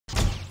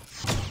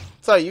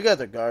Sorry, you guys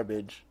are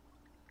garbage.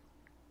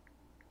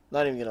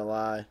 Not even gonna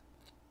lie.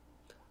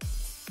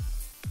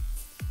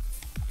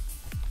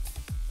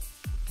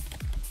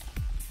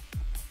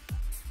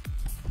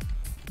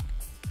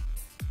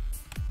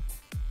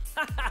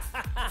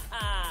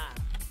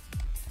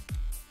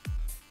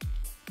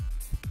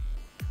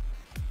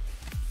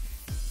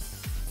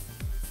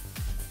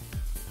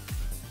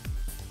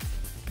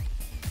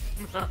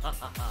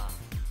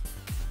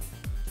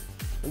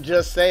 I'm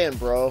just saying,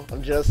 bro.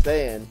 I'm just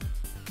saying.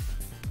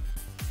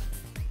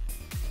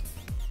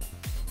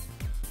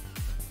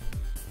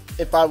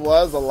 If I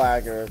was a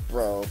lagger,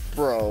 bro,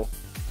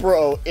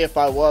 if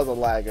I was a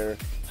lagger,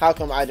 how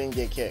come I didn't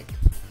get kicked?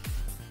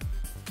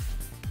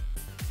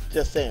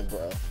 Just saying,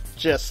 bro.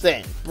 Just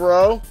saying,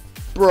 bro.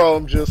 Bro,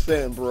 I'm just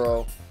saying,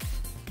 bro.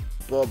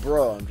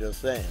 Bro, I'm just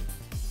saying.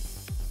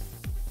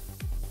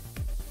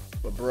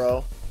 But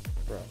bro,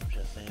 I'm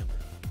just saying, bro.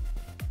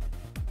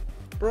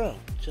 Bro,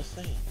 just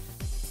saying.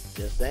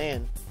 Just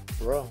saying,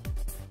 bro.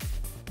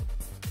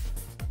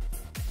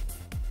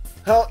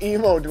 How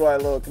emo do I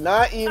look?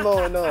 Not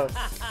emo enough.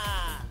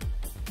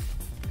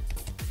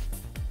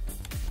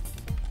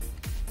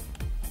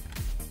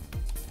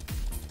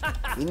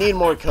 You need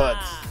more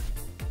cuts.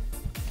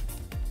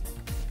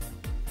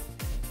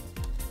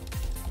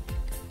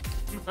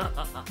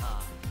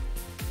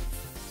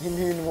 You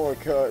need more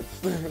cuts.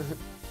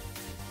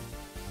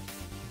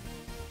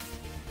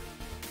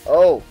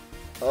 Oh,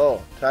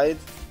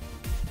 tights.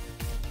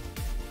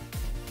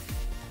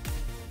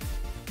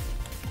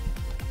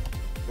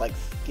 Like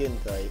skin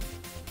tight.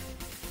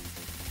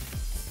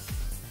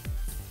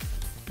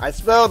 I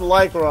spelled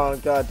like wrong,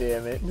 god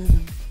damn it.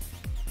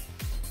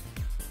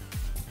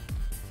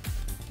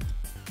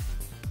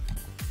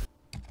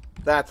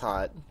 That's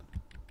hot.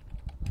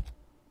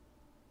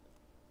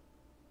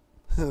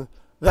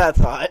 That's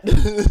hot.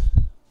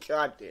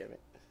 God damn it.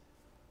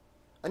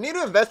 I need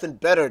to invest in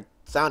better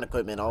sound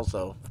equipment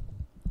also.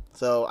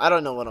 So, I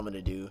don't know what I'm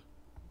gonna do.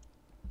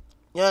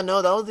 Yeah,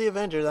 no, that was the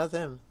Avenger. That's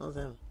him. That was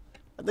him.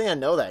 I think I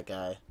know that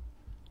guy. I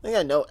think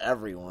I know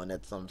everyone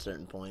at some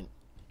certain point.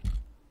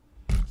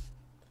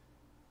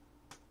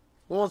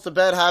 Who wants to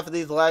bet half of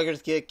these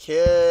laggers get kicked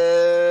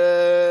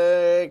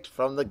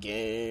from the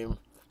game?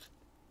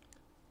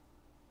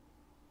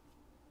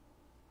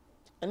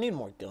 I need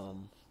more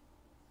gum.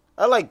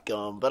 I like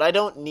gum, but I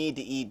don't need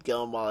to eat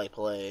gum while I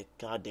play.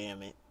 God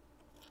damn it.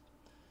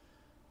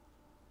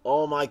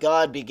 Oh my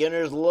god,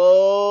 beginner's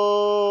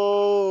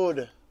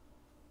load!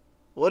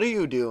 What are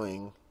you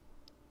doing?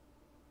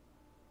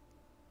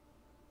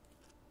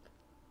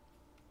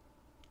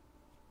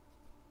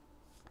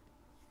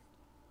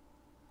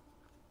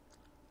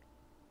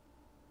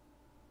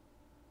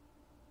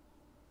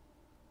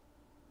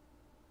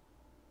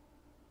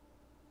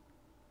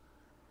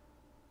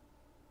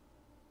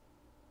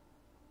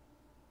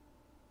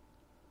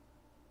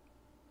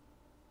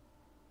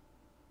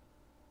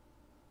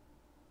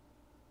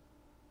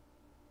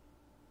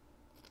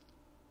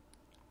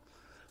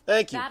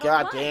 Thank you, Battle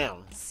goddamn.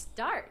 one.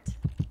 Start.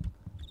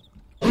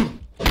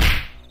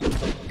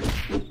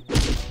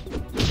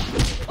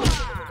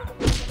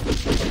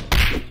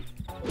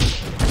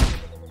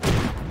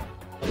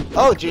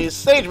 Oh geez,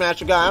 Sage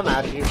Master guy, I'm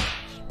out of here.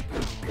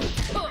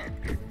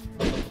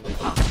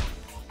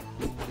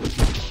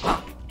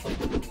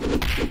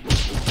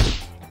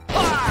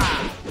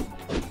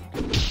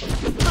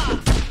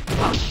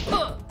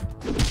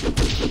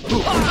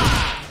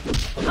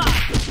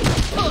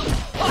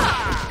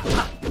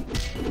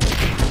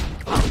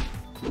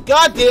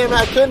 God damn,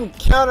 I couldn't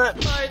counter.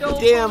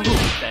 Damn it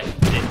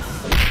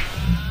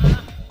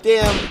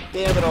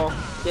all.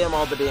 Damn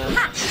all the damn.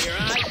 Here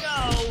I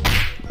go.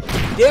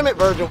 Damn it,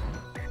 Virgil.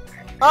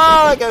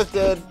 Oh, that guy's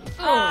dead.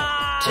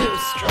 Too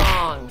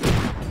strong.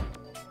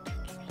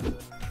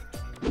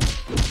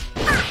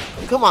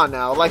 Come on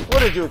now, like,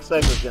 what did you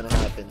expect was gonna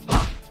happen?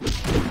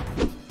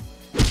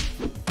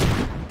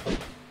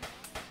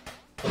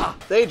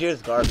 Sage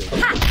is garbage.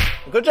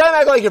 Quit trying to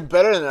act like you're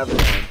better than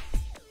everyone.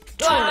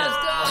 Too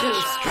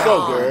strong.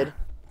 So good.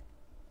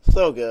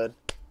 So good.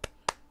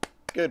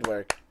 Good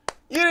work.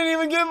 You didn't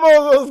even get most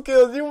of those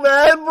kills. You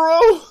mad,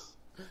 bro?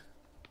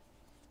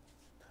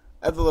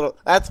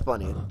 That's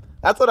funny.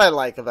 That's what I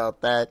like about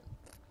that.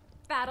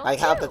 Battle Like,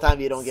 two. half the time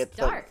you don't get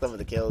some of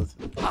the kills.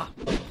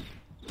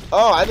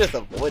 Oh, I just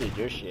avoided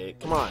your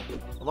shit. Come on.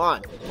 Come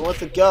on. Who wants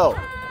to go?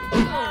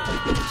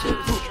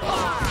 Too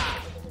strong.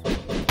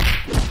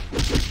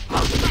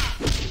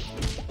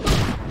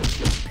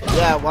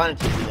 Yeah, why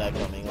didn't you see that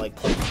coming?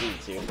 Like, dude,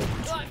 seriously.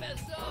 I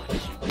messed up.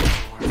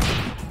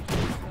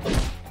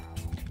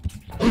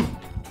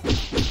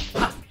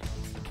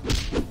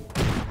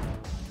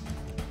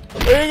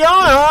 Where you going,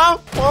 huh?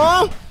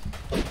 Huh?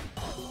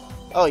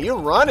 Oh, you're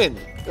running.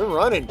 You're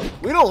running.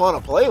 We don't want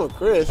to play with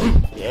Chris.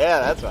 Yeah,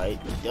 that's right.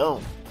 You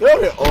don't. Get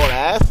over here, old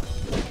ass.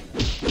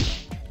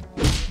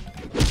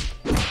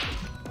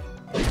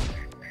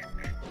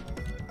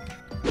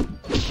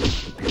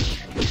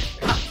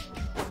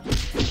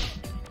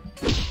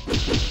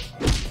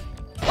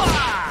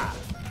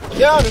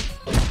 Counter.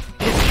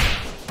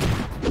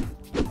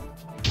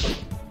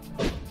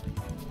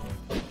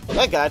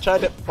 That guy tried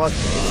to fuck.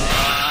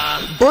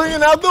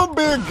 Bringing out the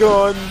big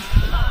guns.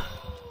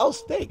 Oh,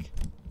 steak.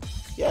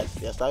 Yes,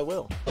 yes, I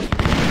will.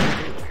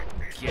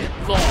 Get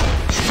lost.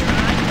 Here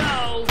I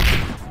go.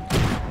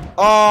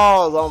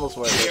 Oh, it's almost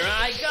worth Here it.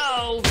 I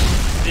go.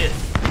 This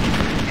is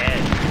the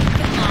end.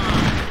 Come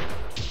on.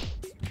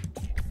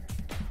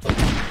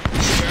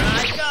 Here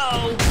I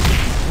go.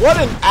 What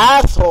an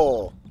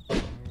asshole.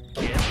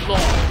 Get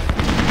lost.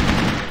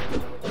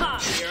 Ha,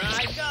 here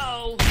I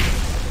go.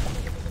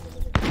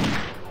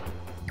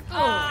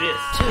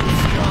 This too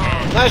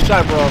strong. Nice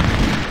try, bro.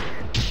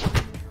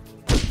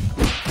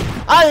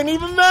 I ain't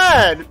even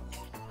mad. Too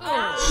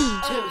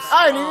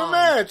I ain't even strong.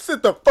 mad.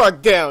 Sit the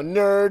fuck down,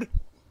 nerd.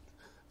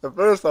 At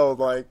first I was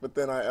like, but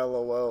then I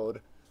LOL'd.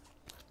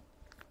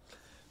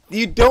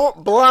 You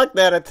don't block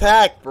that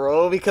attack,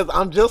 bro, because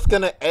I'm just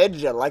gonna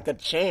edge you like a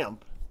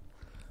champ.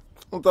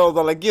 So I was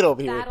like, get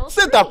over here. Battle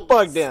Sit the three,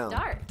 fuck down.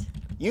 Start.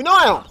 You know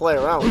I don't play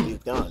around with these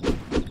guns.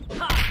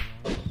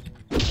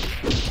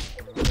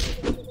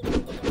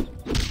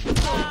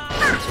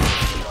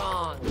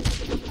 Strong.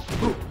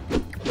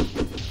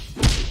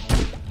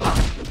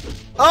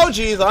 Oh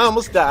jeez, I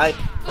almost died.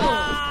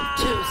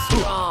 Too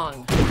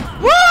strong.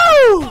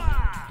 Woo!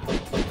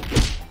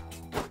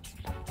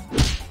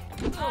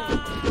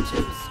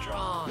 Too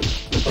strong.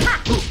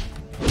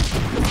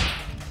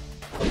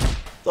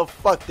 So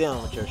fuck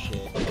down with your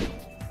shit.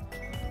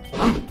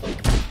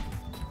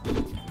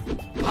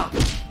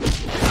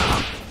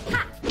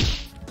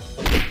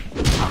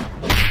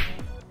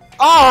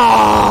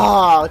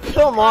 Oh,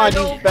 come on,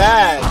 you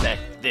bad.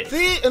 Expect this.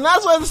 See, and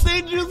that's why the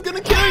stage dude's gonna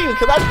kill you,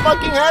 because I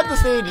fucking had the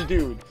stage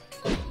dude.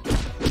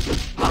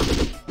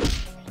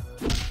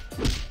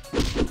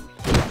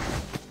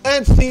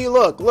 And see,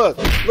 look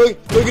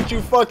at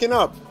you fucking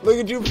up. Look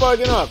at you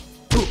fucking up.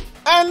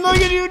 And look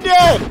at you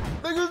dead.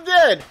 Look who's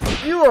dead.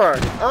 You are.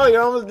 Oh,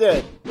 you're almost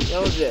dead. You're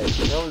almost dead.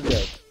 You're almost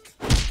dead.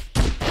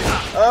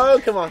 Oh,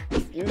 come on.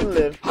 You can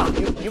live.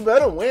 You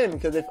better win,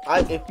 because if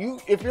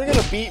you're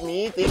gonna beat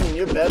me thinking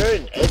you're better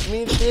and edge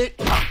me and shit,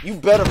 you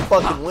better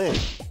fucking win.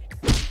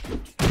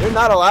 You're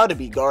not allowed to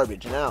be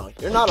garbage now.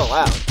 You're not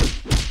allowed.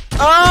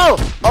 Oh!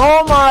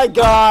 Oh my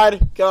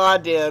god!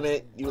 God damn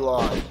it. You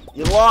lost.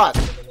 You lost.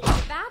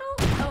 Battle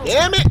over.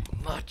 Damn it!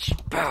 Much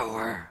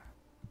power.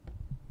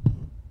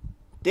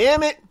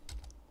 Damn it!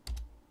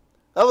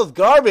 That was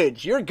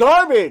garbage. You're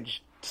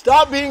garbage.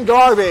 Stop being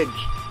garbage.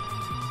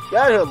 Get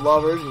out of here,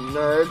 lovers, you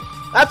nerd.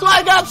 That's why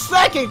I got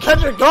second,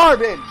 because you're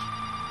garbage.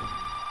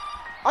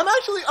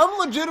 I'm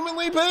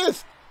legitimately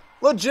pissed.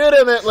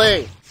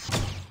 Legitimately.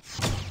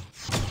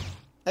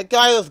 That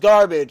guy was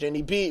garbage, and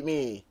he beat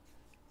me.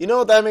 You know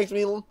what that makes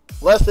me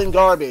less than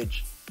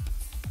garbage?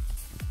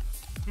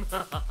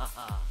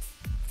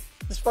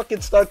 Let's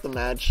fucking start the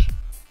match.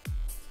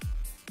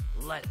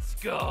 Let's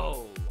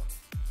go.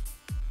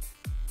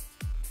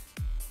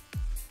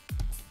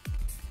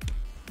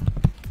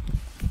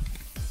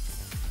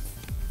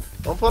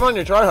 Don't put on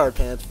your tryhard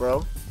pants,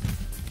 bro.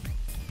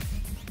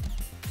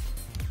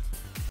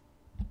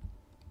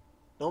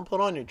 Don't put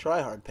on your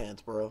tryhard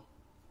pants, bro.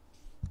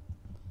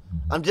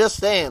 I'm just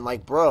saying,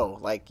 like, bro,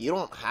 like, you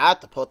don't have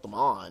to put them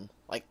on.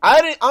 Like,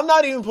 I'm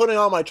not even putting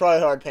on my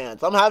tryhard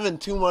pants. I'm having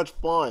too much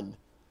fun.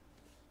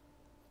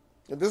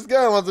 If this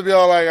guy wants to be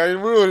all like, I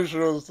really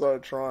should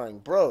start trying.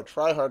 Bro,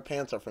 tryhard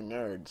pants are for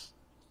nerds.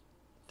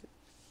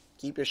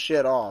 Keep your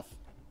shit off.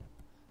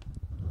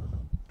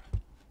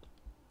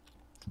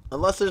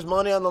 Unless there's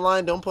money on the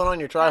line, don't put on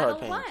your tryhard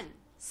Battle pants. one.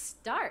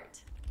 Start.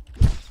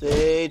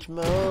 Stage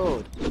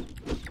mode.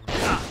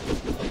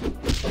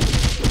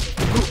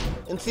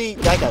 And see,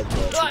 that guy's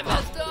dead. I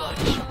messed up.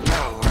 Much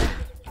power.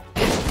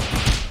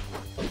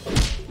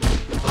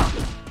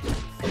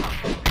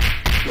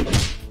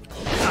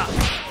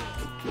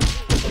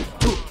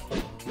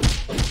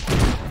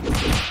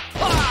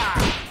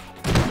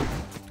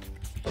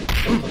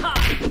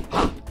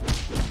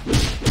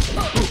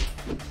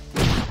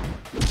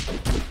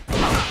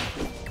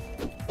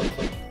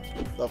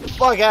 The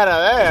fuck out of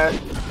there.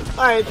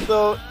 Alright,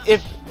 so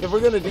if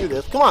we're gonna do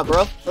this, come on,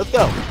 bro. Let's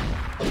go.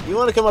 You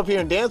wanna come up here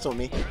and dance with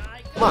me?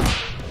 Come on.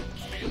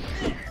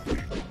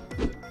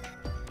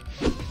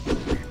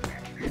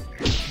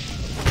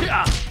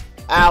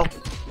 Ow.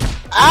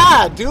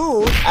 Ah,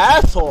 dude.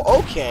 Asshole.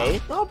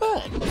 Okay. Not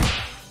bad.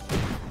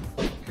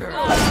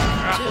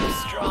 Too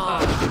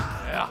strong.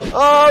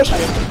 Oh,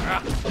 shit.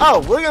 Oh,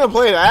 we're gonna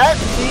play that?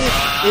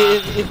 See,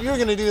 if you were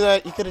gonna do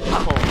that, you could've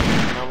just pulled me.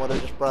 And I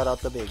would've just brought out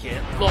the big one.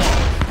 Get lost.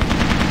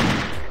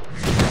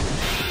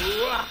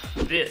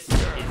 This is the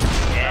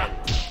end.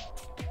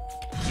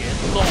 Get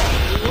lost.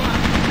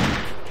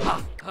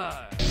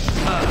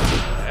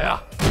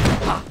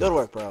 Good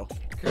work, bro.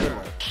 Good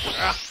work.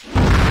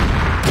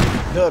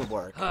 Good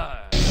work.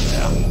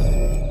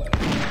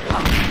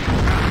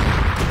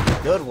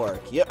 Good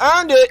work. You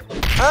earned it.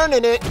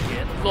 Earning it.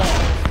 Get lost.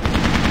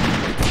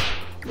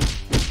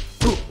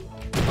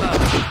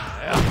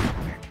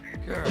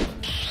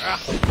 I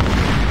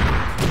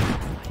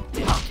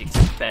didn't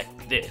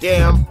expect this.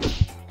 Damn.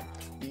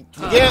 You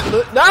can't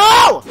lose.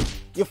 No!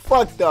 You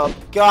fucked up.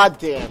 God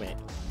damn it.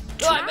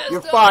 I messed You're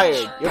up.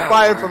 fired. You're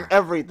fired from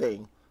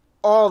everything.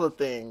 All the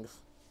things.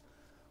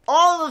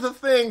 All of the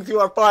things you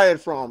are fired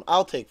from.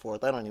 I'll take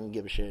fourth. I don't even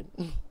give a shit.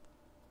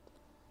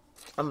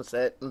 I'm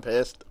upset. I'm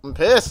pissed. I'm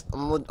pissed.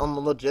 I'm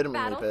legitimately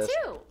Battle pissed.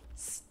 2.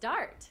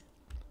 Start.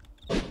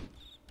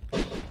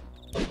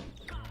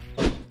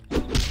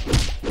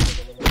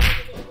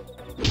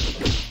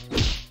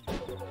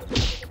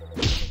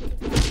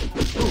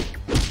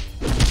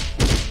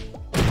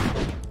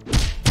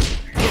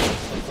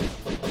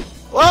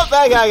 Well,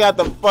 that guy got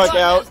the fuck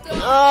out.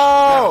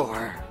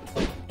 Oh!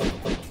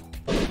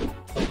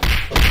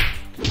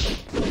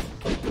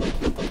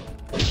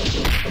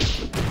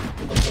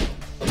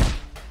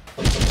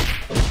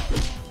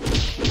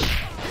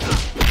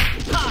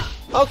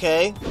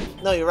 Okay.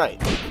 No, you're right.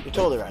 You're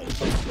totally right.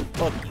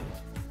 Fuck you.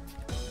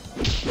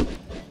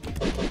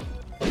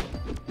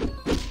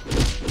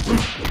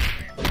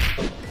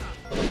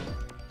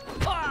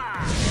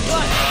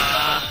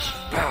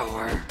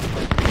 Power.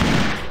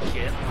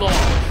 Get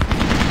lost.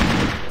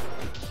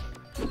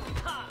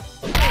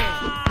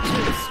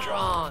 Too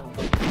strong.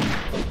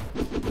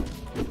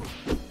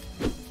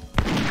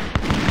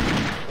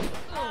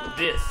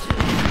 This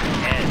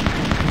end.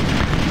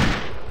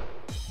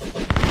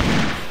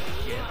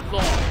 Get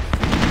lost.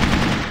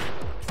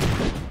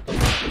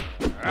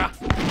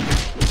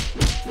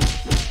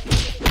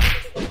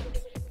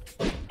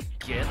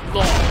 Get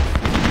lost.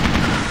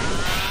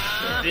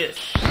 This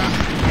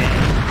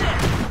end.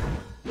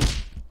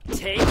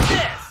 Take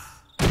this.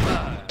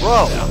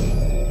 Bro!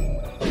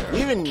 You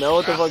even know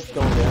what the fuck's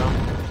going down?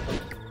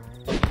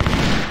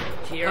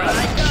 Here I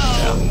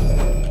go.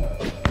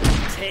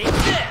 Take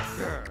this.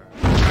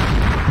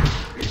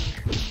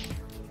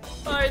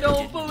 I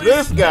don't believe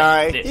This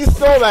guy, he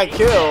stole that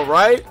kill,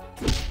 right?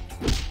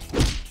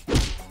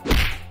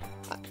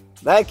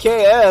 That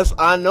KS,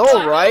 I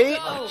know, right?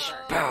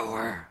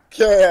 Power.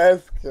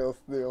 KS kill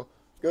steal.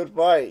 Good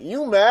fight.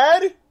 You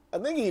mad? I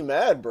think he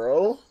mad,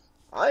 bro.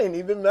 I ain't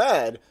even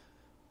mad.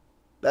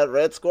 That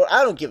Red Scorpion,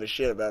 I don't give a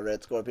shit about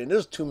Red Scorpion.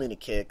 There's too many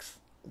kicks.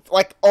 It's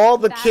like all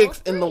the Battle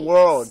kicks in the 3.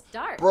 world.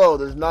 Start. Bro,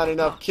 there's not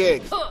enough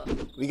kicks.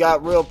 We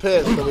got real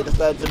pissed, so we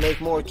decided to make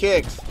more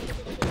kicks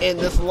in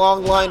this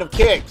long line of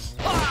kicks.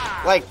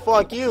 Like,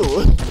 fuck you.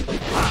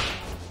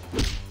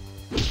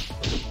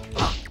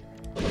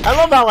 I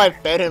love how I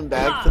fed him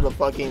back to the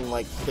fucking,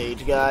 like,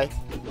 stage guy.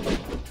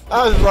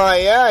 I was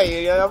like, yeah,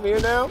 you up here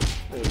now?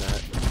 No, you're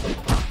not.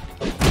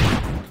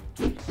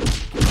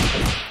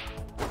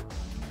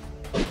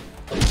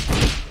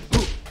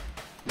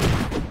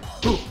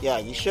 Yeah,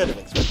 you should have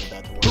expected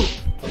that to work.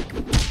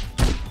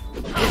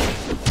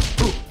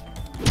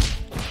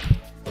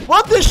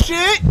 What the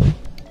shit?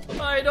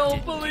 I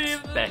don't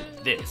believe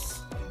expect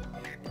this.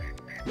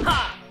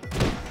 Ha!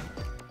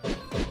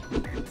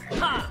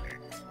 Ha!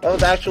 That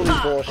was actually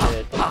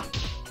bullshit.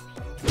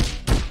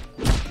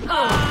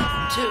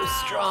 Too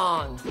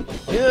strong.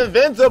 He's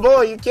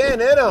invincible, you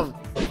can't hit him.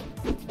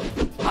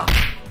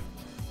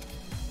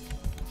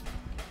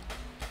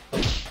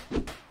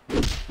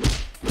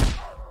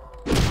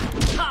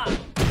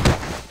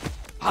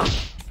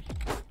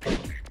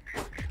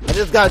 I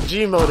just got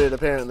G-moded,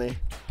 apparently.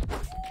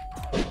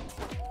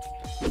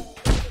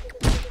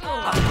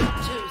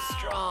 Too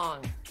strong.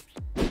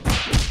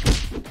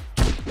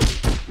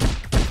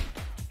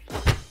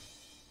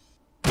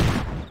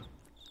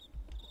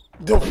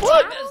 The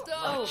fuck?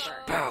 Over.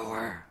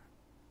 Power.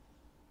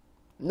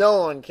 No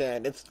one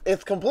can.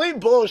 It's complete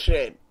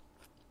bullshit.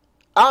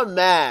 I'm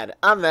mad.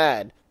 I'm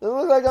mad. It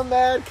looks like I'm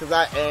mad? Because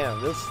I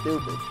am. This is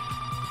stupid.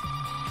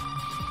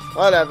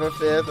 Whatever,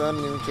 fifth. I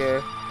don't even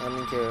care. I don't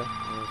even care.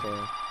 I don't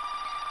care.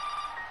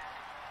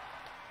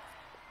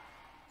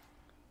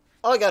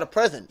 Oh, I got a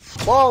present.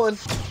 Ballin'.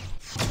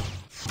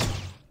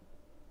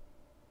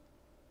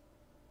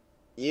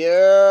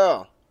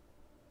 Yeah.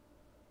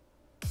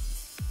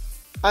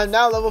 I'm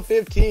now level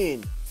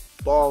 15.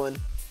 Ballin'.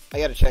 I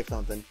gotta check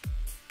something.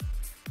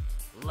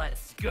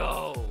 Let's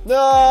go. No!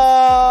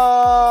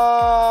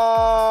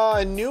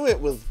 I knew it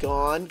was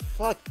gone.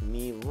 Fuck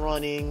me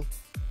running.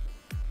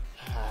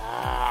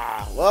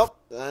 Well,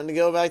 time to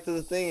go back to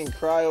the thing and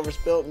cry over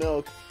spilt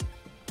milk.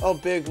 Oh,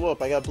 big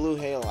whoop. I got blue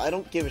hail. I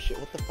don't give a shit.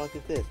 What the fuck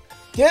is this?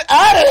 Get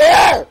out of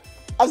here!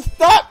 I've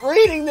stopped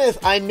reading this!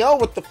 I know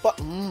what the fuck.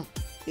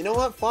 You know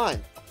what? Fine.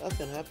 That's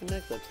gonna happen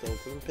next episode,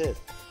 because I'm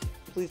pissed.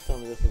 Please tell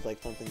me this is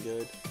like something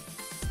good.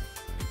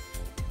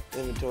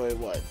 Inventory,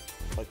 what?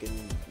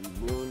 Fucking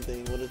rune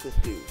thing. What does this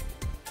do?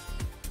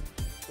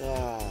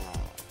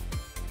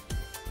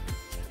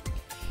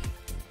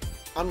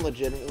 I'm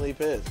legitimately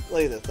pissed.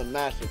 Look at this, the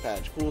master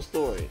patch. Cool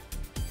story.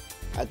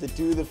 I had to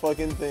do the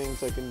fucking thing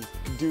so I can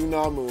do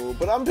Namu,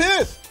 but I'm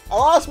pissed! I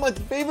lost my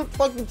favorite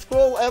fucking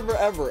scroll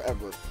ever.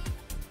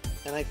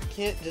 And I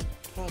can't just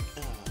fuck.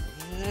 Oh,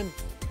 man.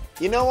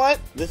 You know what?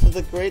 This is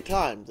a great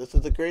time. This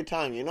is a great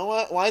time. You know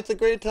what? Why it's a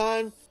great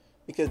time?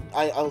 Because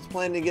I was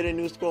planning to get a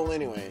new scroll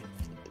anyway.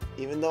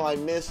 Even though I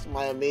missed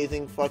my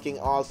amazing fucking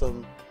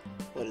awesome...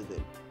 What is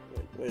it?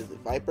 Where is it?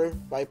 Viper?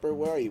 Viper,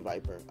 where are you,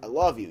 Viper? I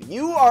love you.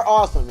 You are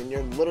awesome, and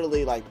you're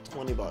literally like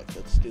 20 bucks.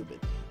 That's stupid.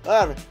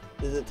 Whatever.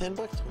 Is it 10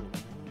 bucks? 20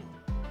 bucks? I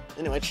don't know.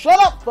 Anyway, shut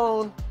up,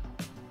 phone!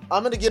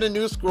 I'm gonna get a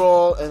new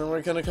scroll, and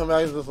we're gonna come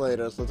back to this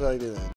later, so talk to you then.